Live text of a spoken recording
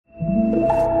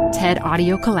TED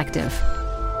Audio Collective.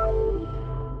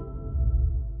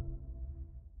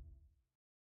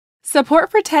 Support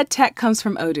for TED Tech comes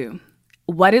from Odoo.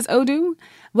 What is Odoo?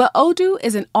 Well, Odoo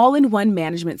is an all-in-one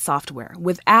management software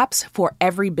with apps for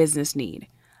every business need.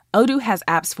 Odoo has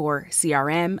apps for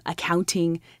CRM,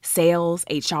 accounting, sales,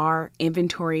 HR,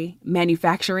 inventory,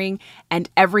 manufacturing, and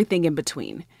everything in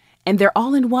between. And they're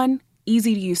all-in-one,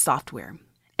 easy-to-use software.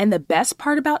 And the best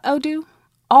part about Odoo?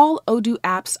 All Odoo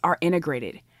apps are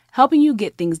integrated, helping you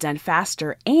get things done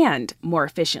faster and more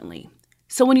efficiently.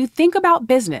 So when you think about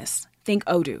business, think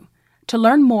Odoo. To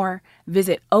learn more,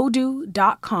 visit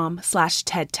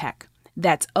odoo.com/TEDTech.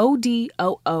 That's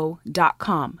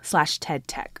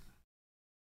odoo.com/TEDTech.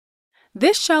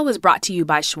 This show is brought to you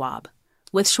by Schwab.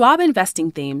 With Schwab investing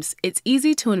themes, it's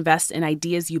easy to invest in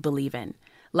ideas you believe in,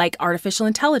 like artificial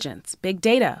intelligence, big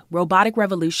data, robotic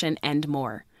revolution, and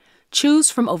more. Choose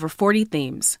from over 40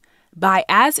 themes. Buy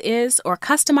as is or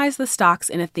customize the stocks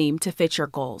in a theme to fit your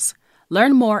goals.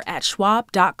 Learn more at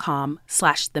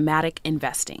schwab.com/thematic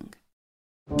investing.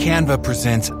 Canva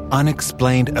presents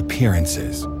Unexplained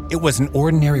Appearances. It was an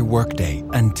ordinary workday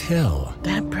until...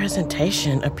 That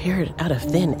presentation appeared out of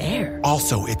thin air.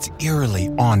 Also, it's eerily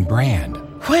on brand.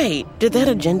 Wait, did that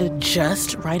agenda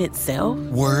just write itself?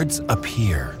 Words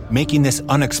appear, making this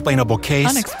unexplainable case...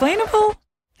 Unexplainable?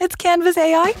 It's Canva's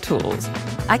AI tools.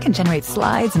 I can generate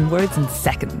slides and words in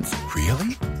seconds.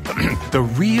 Really? The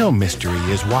real mystery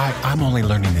is why I'm only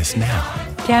learning this now.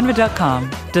 Canva.com,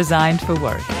 designed for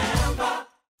work.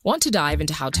 Want to dive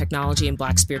into how technology and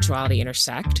Black spirituality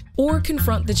intersect? Or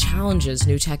confront the challenges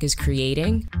new tech is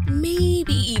creating?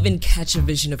 Maybe even catch a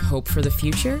vision of hope for the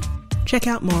future? Check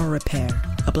out Moral Repair,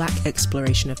 a Black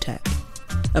exploration of tech.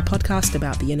 A podcast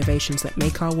about the innovations that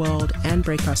make our world and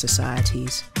break our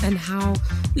societies. And how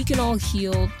we can all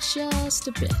heal just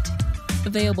a bit.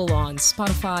 Available on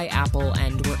Spotify, Apple,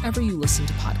 and wherever you listen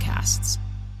to podcasts.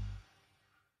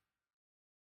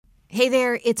 Hey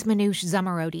there, it's Manoush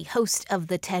Zomorodi, host of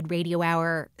the TED Radio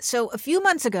Hour. So a few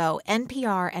months ago,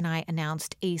 NPR and I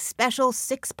announced a special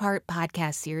 6-part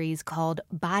podcast series called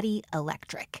Body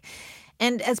Electric.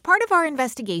 And as part of our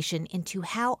investigation into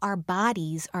how our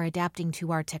bodies are adapting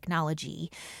to our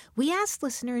technology, we asked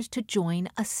listeners to join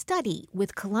a study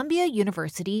with Columbia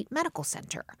University Medical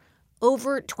Center.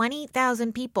 Over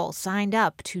 20,000 people signed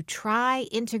up to try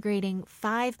integrating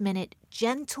 5-minute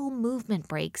gentle movement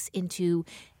breaks into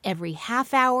every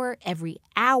half hour, every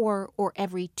hour, or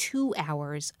every 2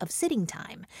 hours of sitting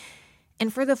time.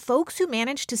 And for the folks who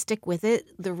managed to stick with it,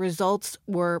 the results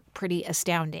were pretty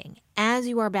astounding, as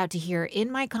you are about to hear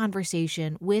in my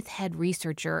conversation with head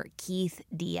researcher Keith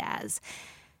Diaz.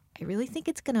 I really think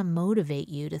it's going to motivate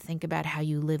you to think about how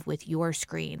you live with your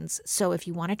screens. So if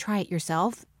you want to try it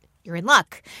yourself, you're in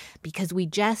luck, because we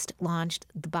just launched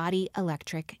the Body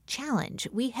Electric Challenge.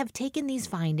 We have taken these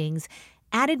findings,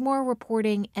 added more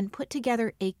reporting, and put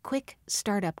together a quick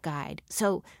startup guide.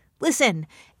 So listen,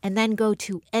 and then go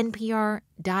to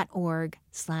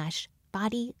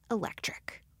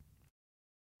npr.org/bodyelectric.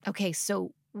 Okay,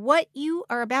 so what you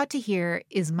are about to hear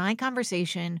is my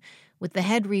conversation with the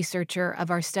head researcher of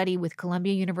our study with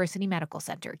Columbia University Medical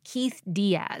Center, Keith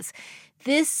Diaz.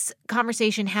 This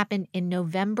conversation happened in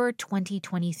November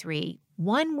 2023,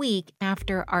 1 week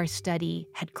after our study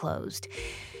had closed.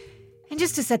 And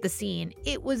just to set the scene,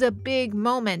 it was a big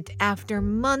moment after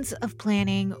months of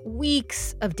planning,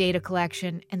 weeks of data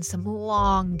collection, and some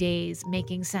long days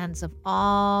making sense of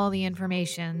all the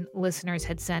information listeners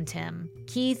had sent him.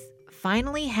 Keith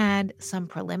finally had some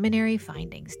preliminary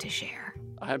findings to share.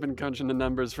 I've been crunching the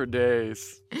numbers for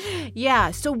days.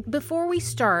 Yeah, so before we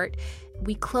start,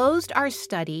 we closed our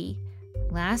study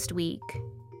last week.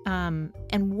 And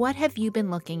what have you been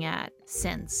looking at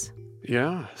since?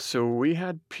 Yeah, so we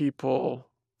had people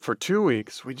for 2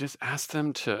 weeks. We just asked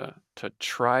them to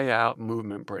try out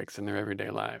movement breaks in their everyday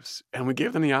lives. And we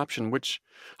gave them the option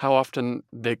how often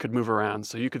they could move around.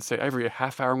 So you could say every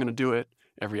half hour I'm going to do it,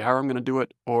 every hour I'm going to do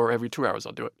it, or every 2 hours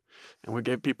I'll do it. And we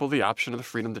gave people the option of the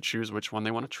freedom to choose which one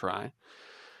they want to try.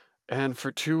 And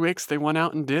for 2 weeks, they went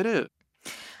out and did it.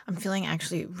 I'm feeling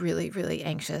actually really, really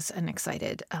anxious and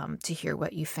excited to hear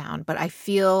what you found. But I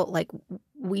feel like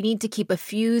we need to keep a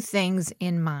few things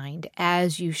in mind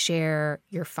as you share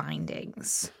your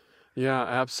findings. Yeah,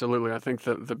 absolutely. I think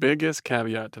that the biggest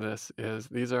caveat to this is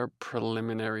these are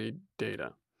preliminary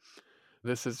data.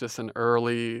 This is just an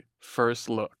early first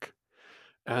look.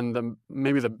 And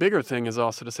maybe the bigger thing is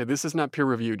also to say this is not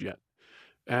peer-reviewed yet.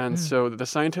 And so the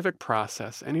scientific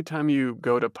process, anytime you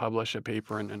go to publish a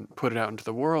paper and put it out into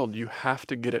the world, you have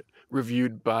to get it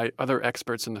reviewed by other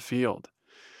experts in the field.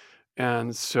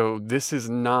 And so this is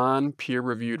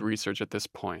non-peer-reviewed research at this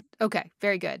point. Okay,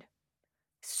 very good.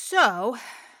 So,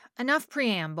 enough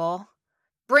preamble.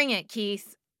 Bring it,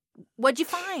 Keith. What'd you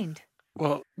find?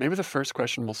 Well, maybe the first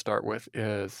question we'll start with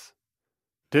is,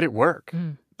 did it work?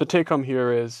 The take-home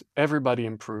here is everybody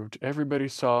improved. Everybody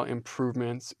saw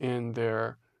improvements in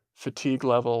their fatigue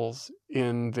levels,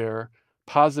 in their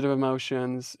positive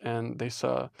emotions, and they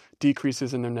saw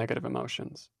decreases in their negative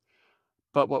emotions.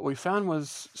 But what we found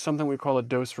was something we call a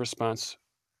dose-response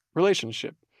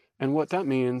relationship. And what that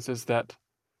means is that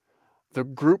the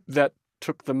group that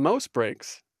took the most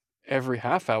breaks every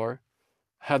half hour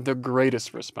had the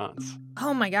greatest response.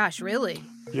 Oh my gosh, really?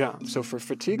 Yeah, so for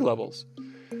fatigue levels,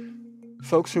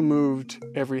 folks who moved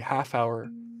every half hour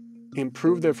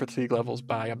improved their fatigue levels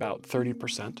by about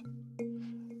 30%.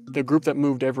 The group that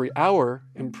moved every hour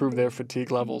improved their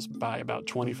fatigue levels by about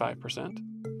 25%.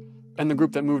 And the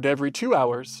group that moved every 2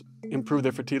 hours improved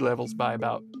their fatigue levels by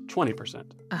about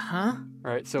 20%.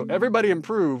 Right, so everybody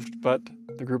improved, but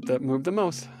the group that moved the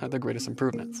most had the greatest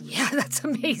improvements. Yeah, that's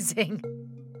amazing.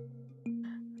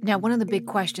 Now, one of the big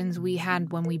questions we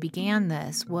had when we began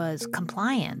this was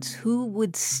compliance. Who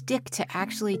would stick to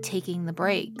actually taking the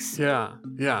breaks? Yeah,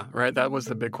 right. That was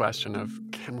the big question of,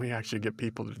 can we actually get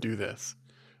people to do this?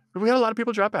 We had a lot of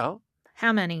people drop out.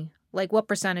 How many? Like, what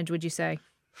percentage would you say?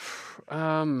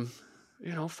 40%.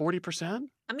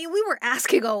 I mean, we were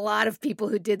asking a lot of people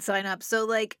who did sign up. So,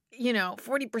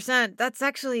 40%,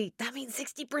 that means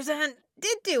 60%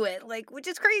 did do it, which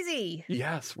is crazy.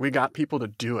 Yes, we got people to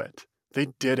do it. They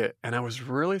did it. And I was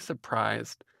really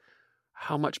surprised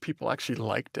how much people actually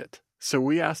liked it. So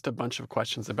we asked a bunch of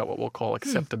questions about what we'll call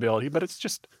acceptability, but it's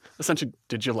just essentially,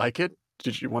 did you like it?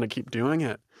 Did you want to keep doing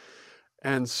it?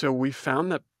 And so we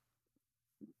found that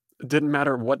it didn't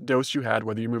matter what dose you had,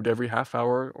 whether you moved every half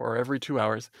hour or every 2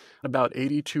 hours, about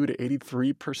 82 to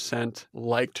 83%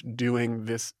 liked doing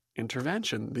this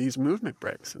intervention, these movement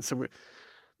breaks. And so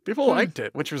people liked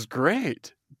it, which was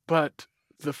great. But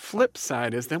the flip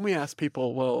side is then we asked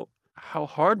people, well, how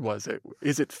hard was it?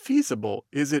 Is it feasible?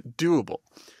 Is it doable?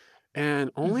 And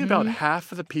only about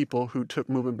half of the people who took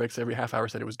movement breaks every half hour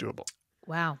said it was doable.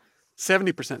 Wow.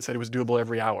 70% said it was doable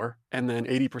every hour, and then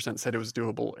 80% said it was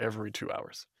doable every 2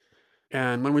 hours.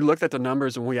 And when we looked at the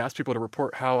numbers and we asked people to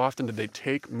report how often did they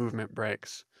take movement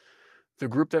breaks, the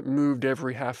group that moved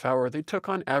every half hour, they took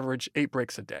on average 8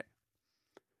 breaks a day.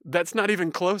 That's not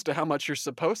even close to how much you're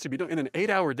supposed to be doing in an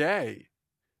 8-hour day.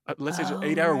 Let's say it's an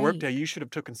 8-hour workday, you should have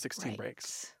taken 16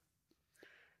 breaks.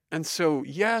 And so,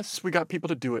 yes, we got people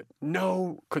to do it.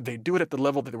 No, could they do it at the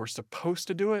level that they were supposed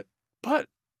to do it? But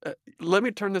let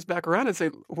me turn this back around and say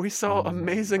we saw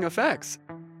amazing effects.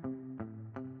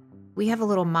 We have a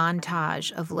little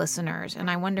montage of listeners, and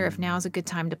I wonder if now is a good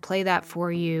time to play that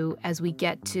for you as we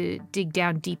get to dig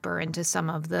down deeper into some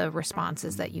of the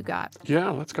responses that you got.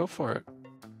 Yeah, let's go for it.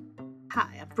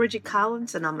 Hi, I'm Bridget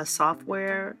Collins, and I'm a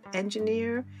software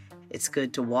engineer. It's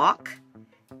good to walk.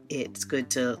 It's good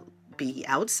to be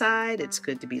outside. It's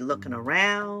good to be looking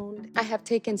around. I have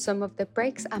taken some of the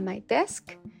breaks at my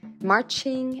desk,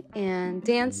 marching and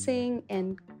dancing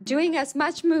and doing as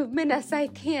much movement as I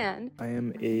can. I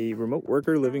am a remote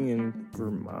worker living in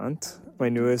Vermont. My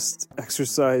newest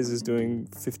exercise is doing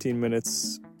 15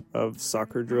 minutes of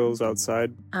soccer drills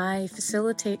outside. I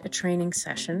facilitate a training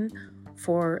session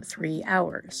for 3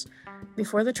 hours.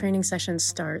 Before the training session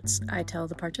starts, I tell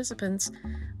the participants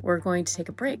we're going to take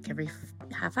a break every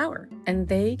half hour, and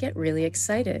they get really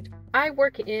excited. I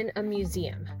work in a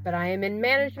museum, but I am in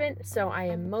management, so I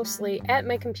am mostly at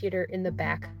my computer in the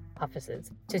back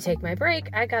offices. To take my break,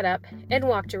 I got up and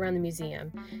walked around the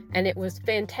museum, and it was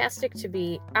fantastic to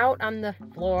be out on the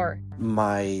floor.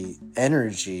 My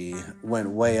energy went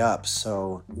way up,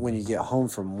 so when you get home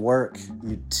from work,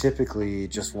 you typically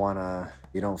just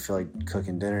you don't feel like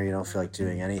cooking dinner, you don't feel like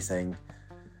doing anything.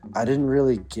 I didn't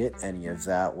really get any of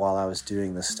that while I was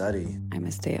doing the study. I'm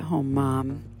a stay-at-home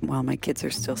mom. While my kids are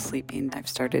still sleeping, I've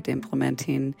started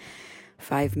implementing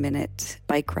 5-minute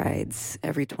bike rides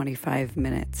every 25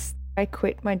 minutes. I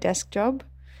quit my desk job.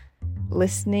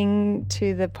 Listening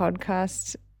to the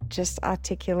podcast just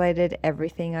articulated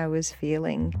everything I was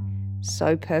feeling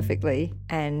so perfectly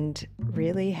and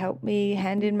really helped me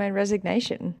hand in my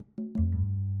resignation.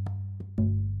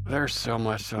 There's so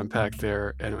much to unpack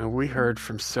there, and we heard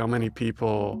from so many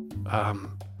people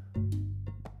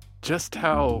just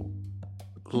how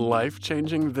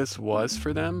life-changing this was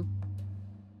for them.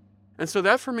 And so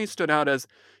that for me stood out as,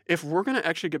 if we're going to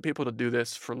actually get people to do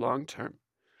this for long term,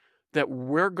 that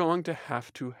we're going to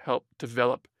have to help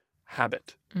develop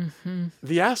habit.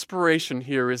 The aspiration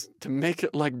here is to make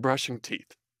it like brushing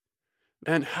teeth.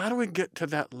 And how do we get to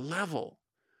that level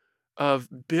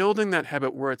of building that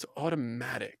habit where it's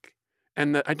automatic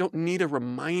and that I don't need a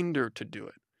reminder to do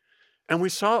it? And we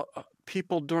saw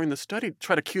people during the study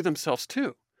try to cue themselves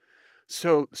too.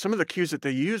 So some of the cues that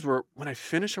they used were when I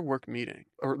finish a work meeting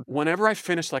or whenever I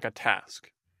finish like a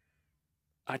task,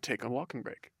 I take a walking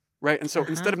break, right? And so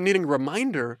instead of needing a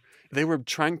reminder, they were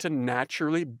trying to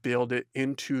naturally build it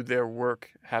into their work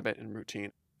habit and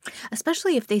routine.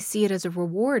 Especially if they see it as a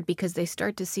reward, because they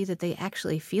start to see that they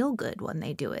actually feel good when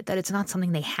they do it, that it's not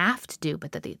something they have to do,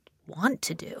 but that they want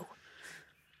to do.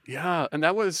 Yeah, and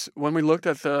that was when we looked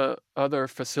at the other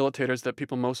facilitators that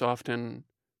people most often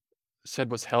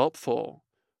said was helpful,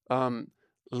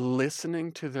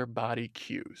 listening to their body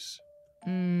cues.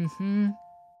 Mm-hmm.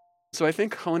 So I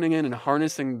think honing in and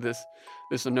harnessing this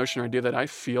notion or idea that I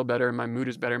feel better, my mood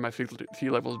is better, my feel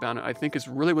level is better, I think is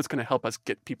really what's going to help us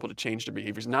get people to change their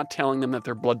behaviors. Not telling them that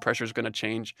their blood pressure is going to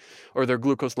change or their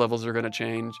glucose levels are going to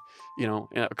change, in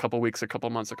a couple weeks, a couple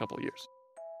months, a couple years.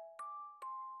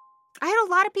 I had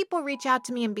a lot of people reach out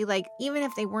to me and be like, even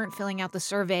if they weren't filling out the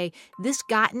survey, this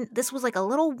was like a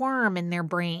little worm in their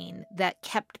brain that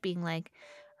kept being like,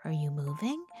 are you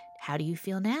moving? How do you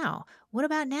feel now? What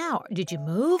about now? Did you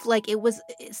move? Like, it was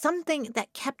something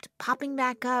that kept popping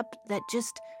back up that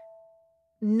just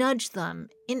nudged them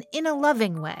in a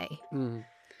loving way.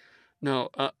 No,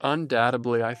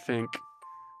 undoubtedly, I think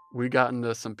we got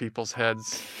into some people's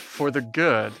heads for the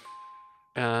good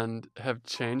and have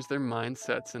changed their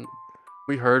mindsets. And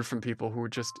we heard from people who were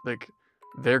just like,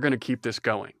 they're going to keep this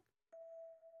going.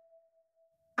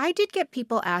 I did get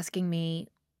people asking me,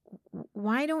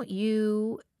 why don't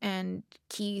you and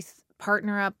Keith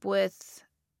partner up with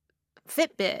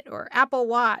Fitbit or Apple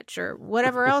Watch or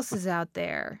whatever else is out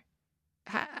there?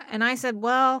 And I said,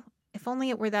 well, if only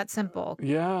it were that simple.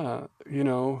 Yeah,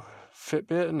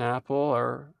 Fitbit and Apple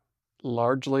are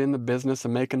largely in the business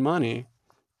of making money.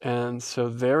 And so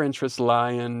their interests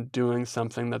lie in doing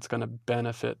something that's going to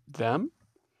benefit them.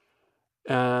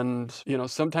 And,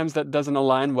 sometimes that doesn't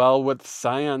align well with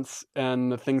science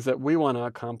and the things that we want to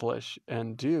accomplish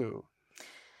and do.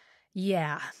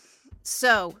 Yeah.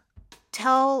 So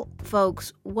tell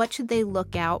folks, what should they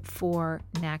look out for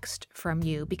next from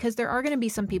you? Because there are going to be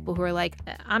some people who are like,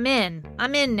 I'm in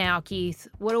now, Keith.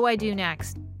 What do I do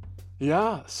next?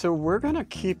 Yeah, so we're going to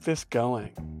keep this going.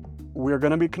 We're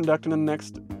going to be conducting the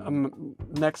next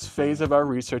phase of our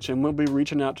research, and we'll be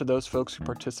reaching out to those folks who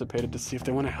participated to see if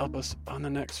they want to help us on the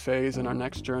next phase and our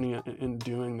next journey in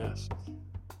doing this.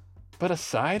 But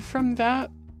aside from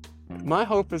that, my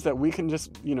hope is that we can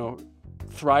just,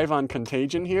 thrive on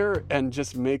contagion here and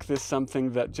just make this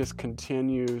something that just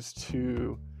continues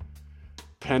to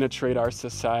penetrate our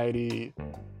society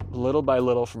little by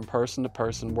little, from person to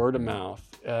person, word of mouth.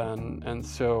 And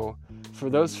so for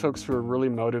those folks who are really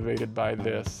motivated by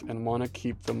this and want to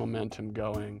keep the momentum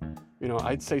going,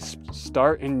 I'd say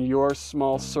start in your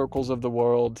small circles of the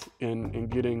world in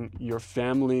getting your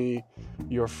family,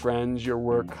 your friends, your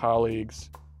work colleagues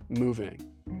moving.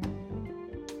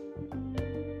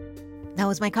 That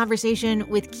was my conversation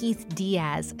with Keith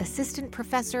Diaz, Assistant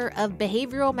Professor of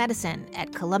Behavioral Medicine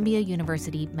at Columbia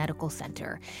University Medical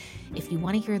Center. If you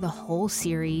want to hear the whole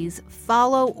series,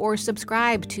 follow or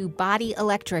subscribe to Body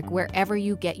Electric wherever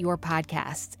you get your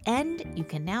podcasts. And you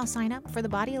can now sign up for the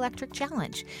Body Electric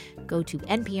Challenge. Go to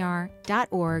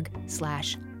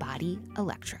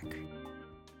npr.org/bodyelectric.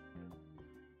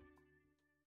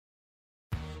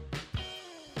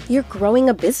 You're growing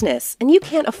a business, and you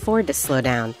can't afford to slow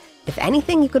down. If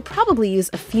anything, you could probably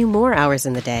use a few more hours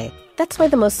in the day. That's why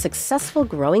the most successful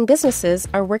growing businesses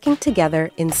are working together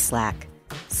in Slack.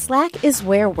 Slack is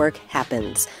where work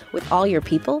happens, with all your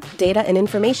people, data, and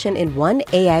information in one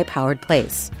AI-powered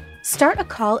place. Start a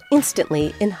call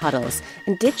instantly in huddles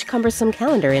and ditch cumbersome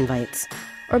calendar invites.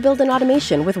 Or build an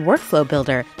automation with Workflow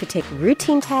Builder to take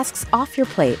routine tasks off your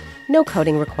plate, no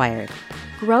coding required.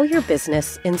 Grow your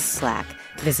business in Slack.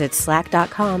 Visit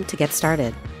slack.com to get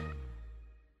started.